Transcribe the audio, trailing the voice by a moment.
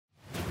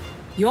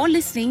You're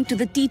listening to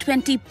the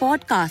T20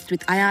 podcast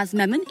with Ayaz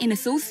Memon in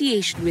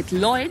association with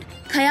Lloyd.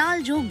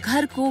 Khayal jo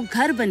ghar ko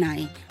ghar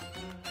banaye.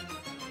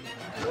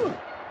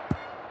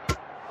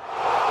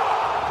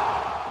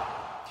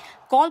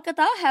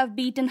 Kolkata have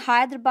beaten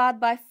Hyderabad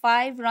by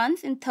 5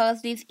 runs in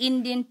Thursday's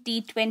Indian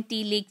T20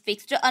 League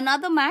fixture.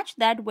 Another match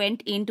that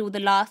went into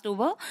the last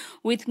over.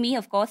 With me,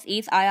 of course,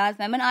 is Ayaz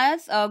Memon.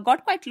 Ayaz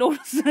got quite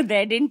close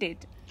there, didn't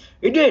it?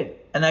 It did.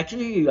 And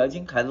actually, I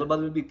think Hyderabad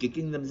will be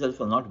kicking themselves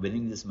for not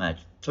winning this match.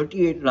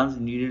 38 runs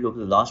needed over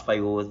the last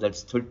 5 overs.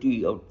 That's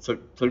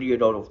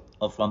 38 out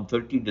of from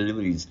 30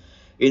 deliveries.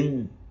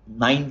 In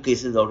 9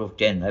 cases out of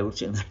 10, I would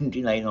say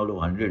 99 out of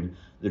 100,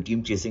 the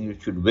team chasing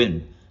it should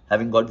win,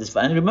 having got this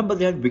far. And remember,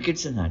 they had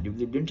wickets in hand. If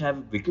they didn't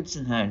have wickets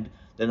in hand,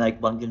 then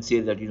one can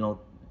say that,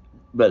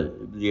 well,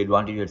 the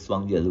advantage had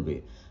swung the other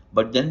way.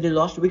 But then they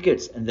lost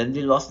wickets, and then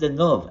they lost their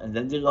nerve, and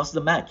then they lost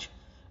the match.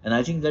 And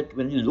I think that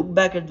when you look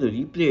back at the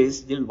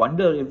replays, they'll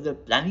wonder if the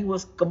planning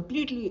was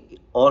completely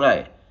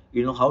awry.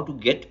 How to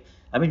get.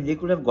 I mean, they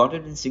could have got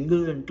it in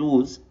singles and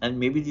twos and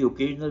maybe the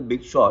occasional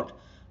big shot,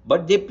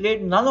 but they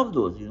played none of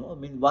those. I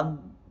mean,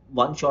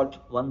 one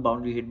shot, one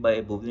boundary hit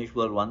by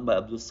Bhuvaneshwar, one by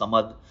Abdul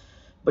Samad,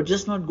 but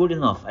just not good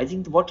enough. I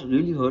think what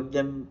really hurt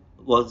them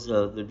was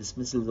the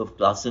dismissals of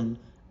Klaasen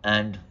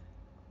and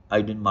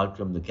Aiden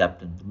Markram, the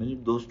captain. The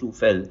minute those two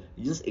fell,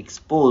 it just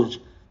exposed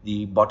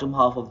the bottom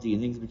half of the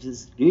innings, which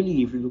is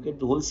really, if you look at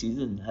the whole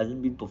season,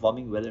 hasn't been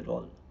performing well at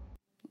all.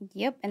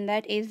 Yep, and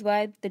that is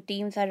why the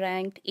teams are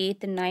ranked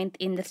 8th and 9th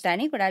in the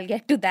standing, but I'll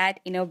get to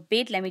that in a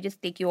bit. Let me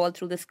just take you all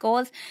through the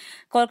scores.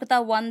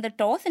 Kolkata won the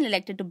toss and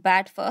elected to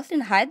bat first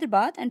in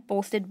Hyderabad and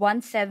posted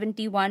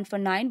 171 for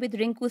 9 with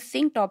Rinku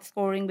Singh top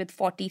scoring with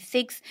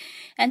 46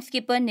 and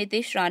skipper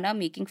Nitish Rana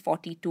making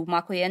 42.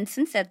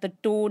 Jansen set the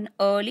tone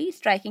early,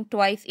 striking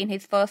twice in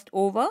his first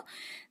over.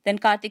 Then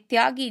Karthik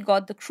Tyagi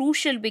got the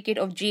crucial wicket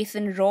of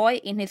Jansen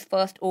in his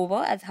first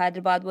over as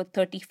Hyderabad were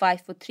 35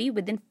 for 3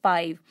 within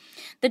 5.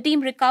 The team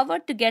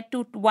recovered to get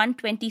to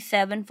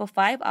 127 for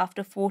 5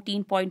 after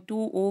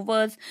 14.2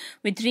 overs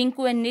with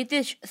Rinku and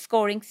Nitish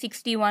scoring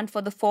 61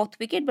 for the 4th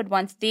wicket, but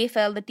once they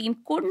fell, the team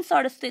couldn't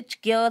sort of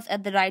switch gears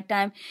at the right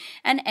time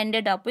and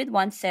ended up with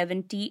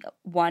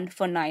 171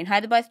 for 9.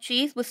 Hyderabad's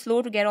chase was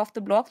slow to get off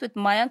the blocks with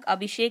Mayank,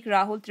 Abhishek,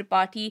 Rahul,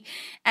 Tripathi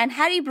and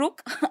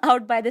Brook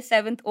out by the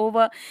 7th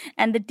over,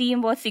 and the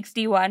team was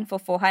 61 for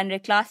 4.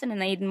 Heinrich, Klaasen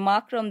and Aiden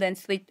Markram then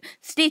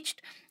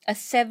stitched a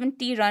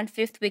 70-run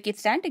 5th wicket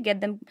stand to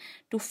get them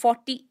to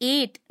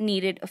 48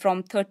 needed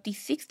from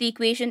 36. The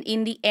equation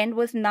in the end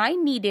was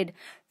 9 needed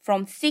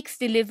from 6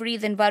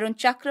 deliveries, and Varun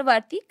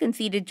Chakravarthy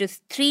conceded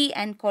just 3,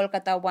 and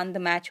Kolkata won the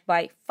match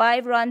by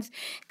 5 runs,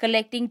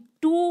 collecting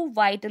 2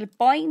 vital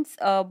points.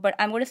 But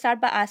I'm going to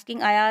start by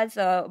asking Ayaz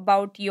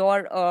about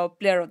your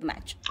player of the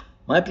match.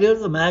 My player of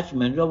the match,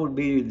 Mendra, would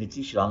be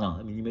Nitish Rana.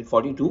 I mean, he made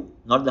 42,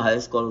 not the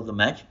highest score of the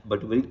match,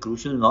 but a very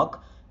crucial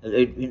knock.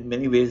 In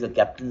many ways, the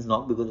captain's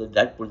knock, because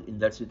in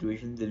that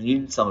situation, they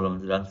needed some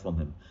runs from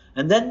him.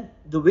 And then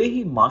the way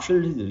he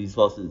marshalled his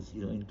resources,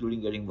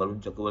 including getting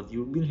Varun Chakravarthy,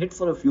 who'd been hit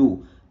for a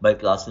few by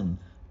Klaasen,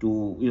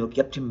 to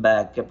kept him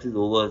back, kept his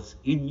overs.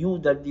 He knew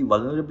that the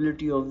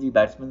vulnerability of the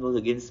batsman was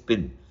against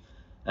spin,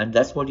 and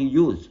that's what he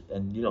used.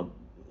 And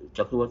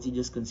Chakravarthy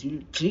just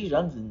conceded 3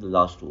 runs in the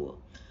last over.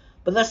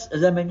 But that's,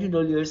 as I mentioned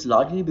earlier, it's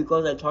largely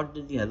because I thought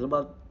that the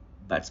Hyderabad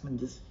batsmen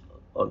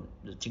or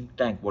the think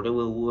tank,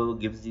 whoever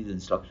gives these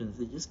instructions,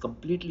 they just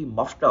completely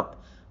muffed up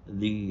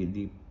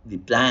the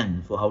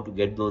plan for how to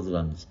get those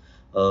runs.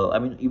 I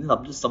mean, even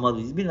Abdul Samad,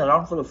 he's been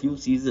around for a few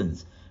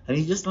seasons and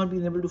he's just not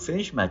been able to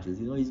finish matches.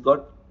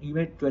 He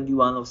made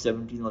 21 of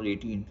 17 or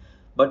 18,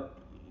 but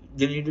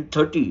they needed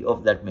 30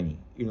 of that many,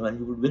 and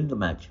you would win the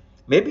match.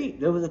 Maybe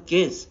there was a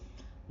case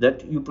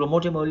that you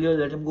promote him earlier,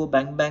 let him go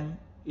bang bang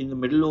in the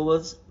middle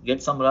overs,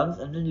 get some runs,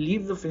 and then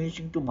leave the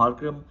finishing to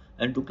Markram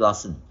and to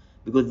Klaasen,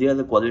 because they are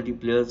the quality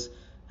players.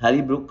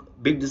 Brook,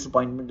 big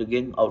disappointment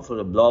again, out for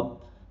a blob.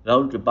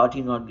 Rahul,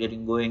 Tripathi not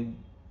getting going,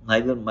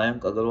 neither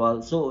Mayank,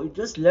 Agarwal. So it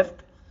just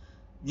left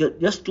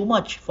just too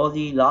much for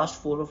the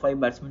last 4 or 5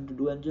 batsmen to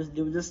do, and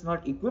they were just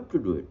not equipped to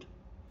do it.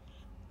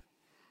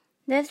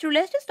 That's true.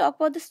 Let's just talk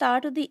about the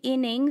start of the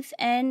innings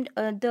and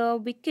the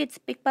wickets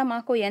picked by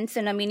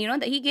Jansen. I mean,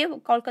 he gave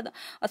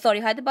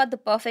Hyderabad the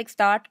perfect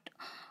start.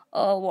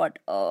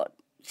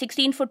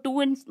 16 for 2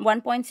 in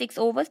 1.6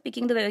 overs,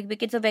 picking the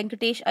wickets of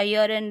Venkatesh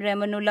Iyer and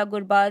Remanullah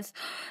Gurbaz.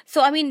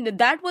 So, I mean,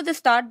 that was a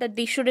start that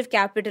they should have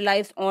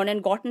capitalized on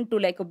and gotten to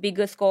like a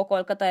bigger score,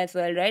 Kolkata as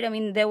well, right? I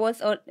mean, there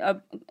was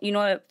a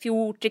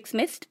few tricks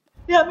missed.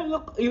 Yeah, I mean,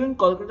 look, even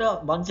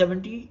Kolkata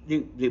 170,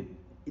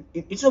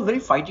 it's a very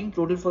fighting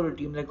total for a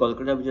team like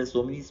Kolkata, which has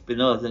so many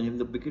spinners, and if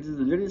the wicket is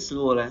a little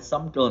slower, has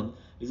some turn,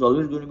 it's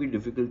always going to be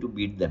difficult to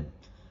beat them.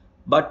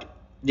 But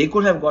they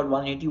could have got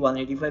 180,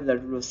 185,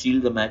 that would have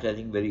sealed the match, I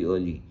think, very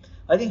early.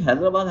 I think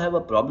Hyderabad have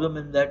a problem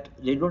in that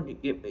you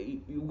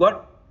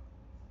got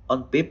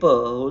on paper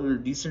a whole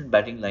decent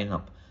batting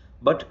lineup.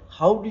 But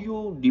how do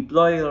you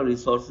deploy your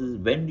resources?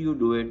 When do you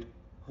do it?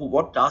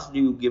 What tasks do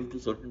you give to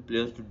certain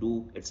players to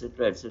do,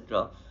 etc.,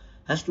 etc.,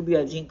 has to be,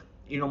 I think,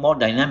 more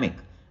dynamic.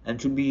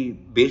 and should be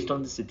based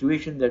on the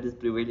situation that is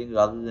prevailing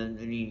rather than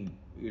any,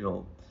 you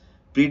know,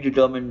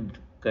 predetermined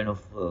kind of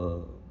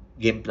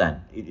game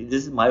plan.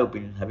 This is my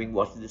opinion, having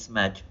watched this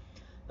match.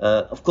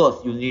 Of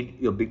course, you need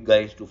your big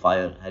guys to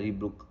fire. Harry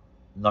Brook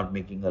not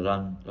making a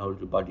run, Rahul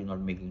Tripathi not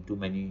making too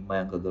many,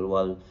 Mayank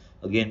Agarwal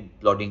again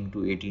plodding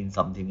to 18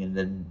 something and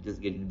then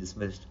just getting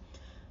dismissed.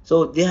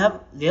 So they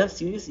have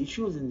serious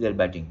issues in their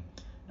batting,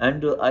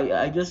 and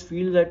I just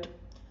feel that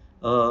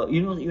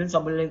you know, even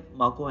somebody like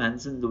Marco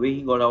Hansen, the way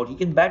he got out, he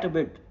can bat a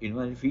bit. You know,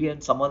 and if he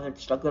and someone had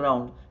stuck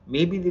around,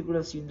 maybe they could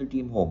have seen the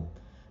team home.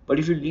 But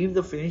if you leave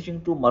the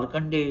finishing to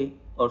Markande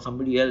or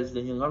somebody else,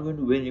 then you're not going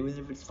to win, even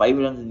if it's 5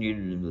 runs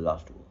needed in the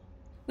last over.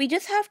 We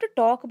just have to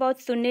talk about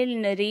Sunil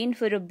Narine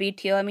for a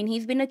bit here. I mean,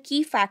 he's been a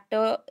key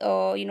factor,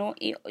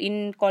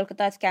 in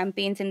Kolkata's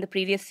campaigns in the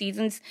previous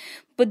seasons.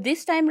 But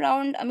this time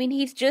round, I mean,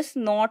 he's just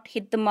not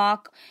hit the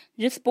mark.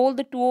 Just bowled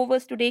the 2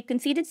 overs today,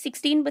 conceded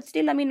 16, but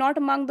still, I mean, not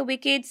among the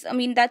wickets. I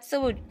mean, that's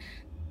a.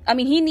 I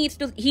mean, he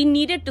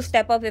needed to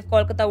step up if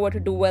Kolkata were to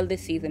do well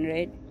this season,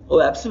 right?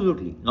 Oh,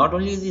 absolutely. Not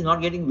only is he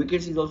not getting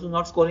wickets, he's also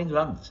not scoring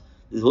runs.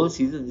 This whole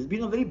season, it's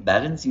been a very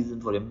barren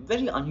season for him.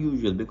 Very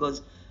unusual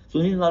because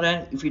Sunil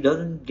Narayan, if he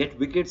doesn't get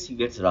wickets, he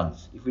gets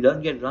runs. If he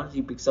doesn't get runs,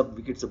 he picks up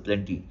wickets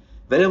aplenty.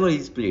 Wherever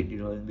he's played, you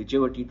know, in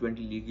whichever T20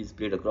 league he's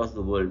played across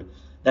the world.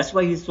 That's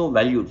why he's so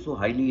valued, so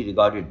highly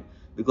regarded.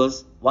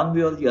 Because one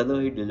way or the other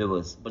he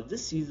delivers. But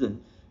this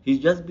season, he's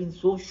just been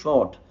so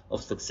short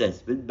of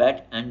success with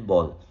bat and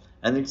ball.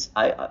 And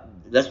I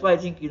that's why I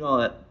think, you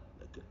know,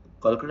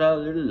 Kolkata are a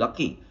little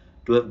lucky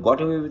to have got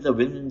away with a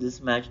win in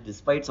this match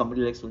despite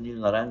somebody like Sunil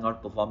Narayan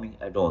not performing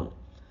at all.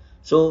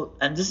 So,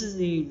 and this is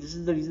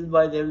the reason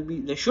why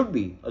there should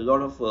be a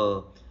lot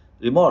of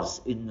remorse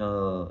in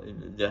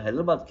the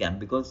Hyderabad camp,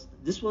 because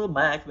this was a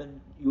match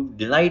when you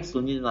denied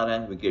Sunil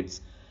Narayan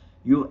wickets.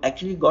 You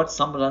actually got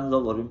some runs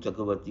of Varun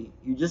Chakravarthy.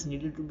 You just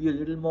needed to be a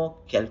little more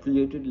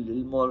calculated, a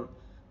little more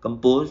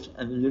composed,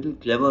 and a little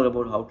clever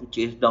about how to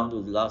chase down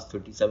those last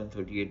 37,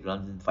 38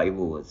 runs in 5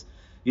 overs.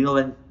 You know,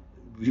 when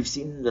we've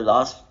seen in the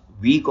last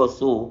week or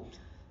so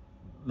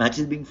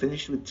matches being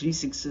finished with 3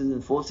 sixes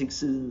and 4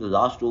 sixes in the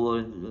last over,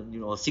 and, you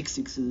know, 6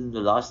 sixes in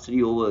the last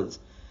 3 overs.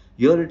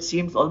 Here it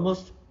seems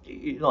almost,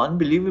 you know,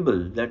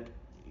 unbelievable that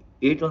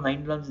 8 or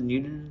 9 runs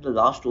needed in the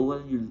last over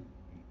and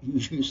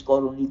you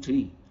score only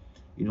three.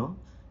 You know,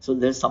 so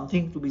there's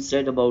something to be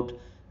said about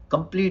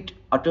complete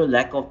utter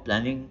lack of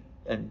planning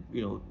and,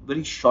 you know,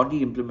 very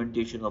shoddy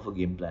implementation of a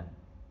game plan.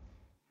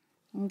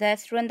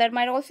 That's true, and that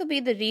might also be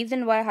the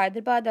reason why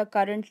Hyderabad are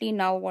currently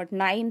now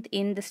ninth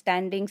in the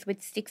standings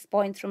with 6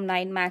 points from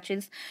 9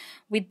 matches.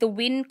 With the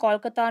win,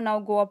 Kolkata now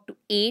go up to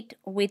eight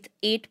with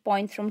 8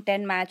 points from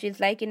 10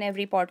 matches. Like in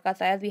every podcast,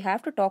 as we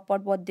have to talk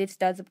about what this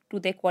does to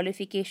their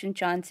qualification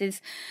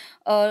chances.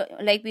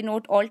 Like we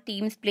note, all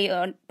teams play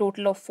a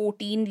total of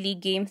 14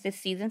 league games this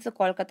season, so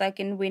Kolkata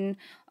can win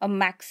a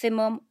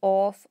maximum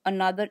of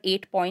another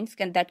 8 points,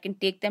 that can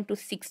take them to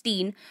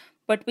 16.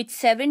 But with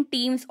 7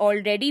 teams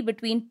already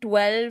between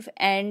 12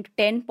 and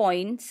 10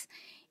 points,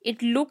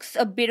 it looks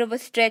a bit of a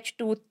stretch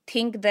to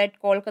think that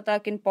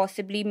Kolkata can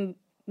possibly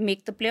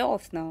make the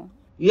playoffs now.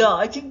 Yeah,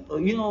 I think,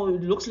 you know,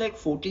 it looks like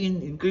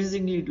 14,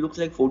 increasingly, it looks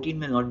like 14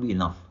 may not be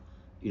enough,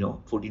 you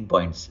know, 14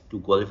 points to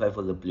qualify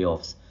for the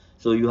playoffs.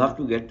 So you have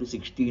to get to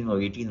 16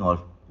 or 18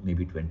 or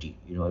maybe 20,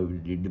 you know,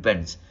 it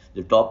depends.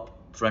 The top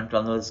front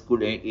runners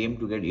could aim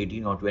to get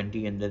 18 or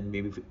 20 and then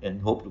maybe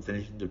and hope to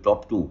finish in the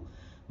top two.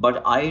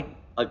 But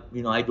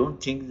you know, I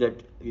don't think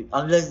that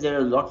unless there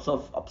are lots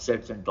of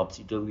upsets and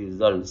topsy-turvy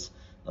results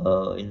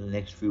in the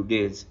next few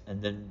days,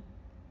 and then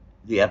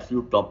the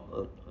absolute top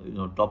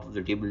of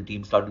the table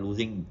teams start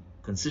losing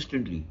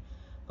consistently,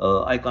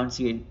 I can't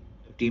see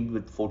a team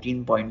with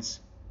 14 points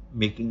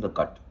making the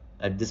cut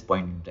at this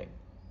point in time.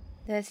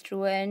 That's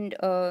true. And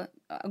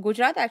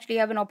Gujarat actually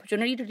have an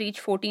opportunity to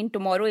reach 14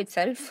 tomorrow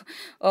itself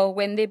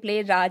when they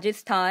play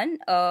Rajasthan.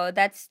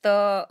 That's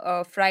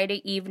the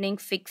Friday evening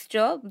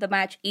fixture. The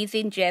match is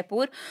in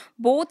Jaipur.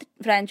 Both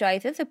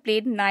franchises have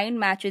played 9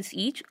 matches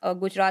each.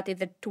 Gujarat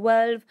is at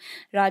 12,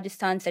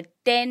 Rajasthan's at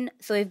 10.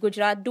 So if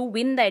Gujarat do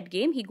win that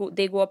game,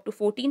 they go up to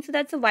 14. So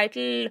that's a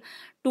vital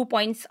 2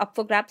 points up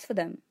for grabs for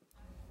them.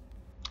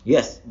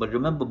 Yes, but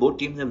remember, both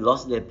teams have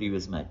lost their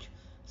previous match.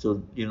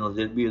 So, you know,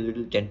 there'll be a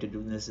little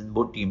tentativeness in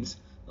both teams.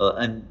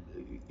 And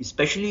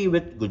especially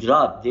with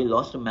Gujarat, they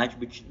lost a match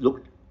which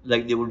looked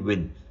like they would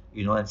win,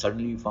 you know, and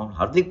suddenly you found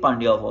Hardik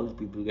Pandya, of all the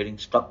people, getting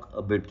stuck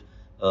a bit,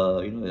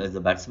 you know, as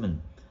a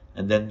batsman.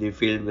 And then they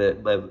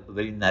failed by a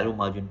very narrow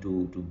margin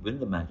to win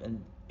the match.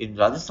 And in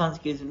Rajasthan's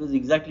case, it was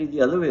exactly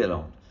the other way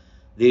around.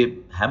 They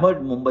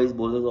hammered Mumbai's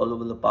bowlers all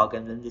over the park,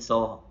 and then they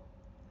saw,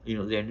 you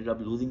know, they ended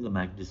up losing the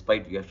match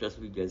despite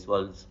Yashasvi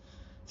Jaiswal's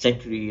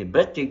century, a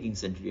breathtaking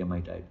century, I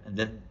might add. And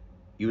then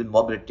even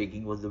more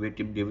breathtaking was the way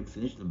Tim David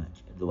finished the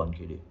match at the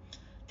 1K day.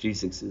 3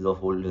 sixes of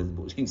holders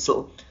bowling.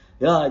 So,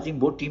 yeah, I think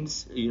both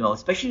teams, you know,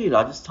 especially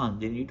Rajasthan,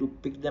 they need to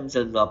pick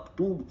themselves up.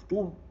 Two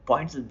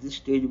points at this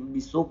stage would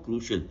be so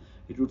crucial.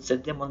 It would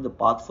set them on the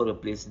path for a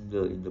place in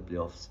the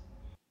playoffs.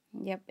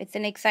 Yep, it's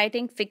an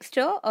exciting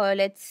fixture.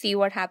 Let's see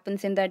what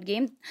happens in that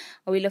game.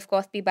 We'll, of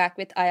course, be back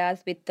with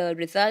Ayaz with the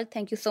result.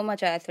 Thank you so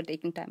much, Ayaz, for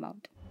taking time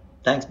out.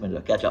 Thanks,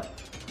 Miller. Catch up.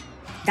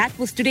 That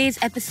was today's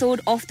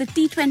episode of the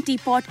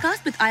T20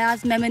 podcast with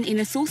Ayaz Memon in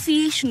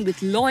association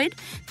with Lloyd.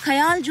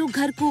 Khayal jo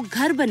ghar ko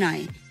ghar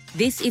banaye.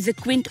 This is a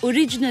Quint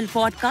original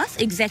podcast,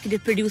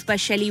 executive produced by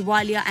Shelly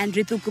Walia and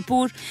Ritu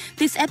Kapoor.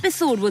 This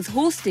episode was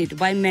hosted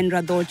by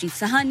Menra Dorji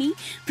Sahani,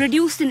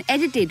 produced and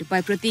edited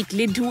by Pratik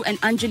Lidhu and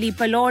Anjali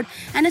Palod,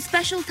 and a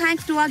special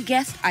thanks to our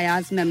guest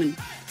Ayaz Memon.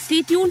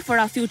 Stay tuned for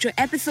our future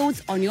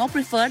episodes on your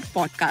preferred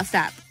podcast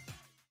app.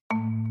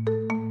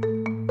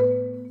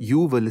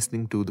 You were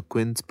listening to the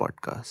Quince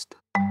podcast.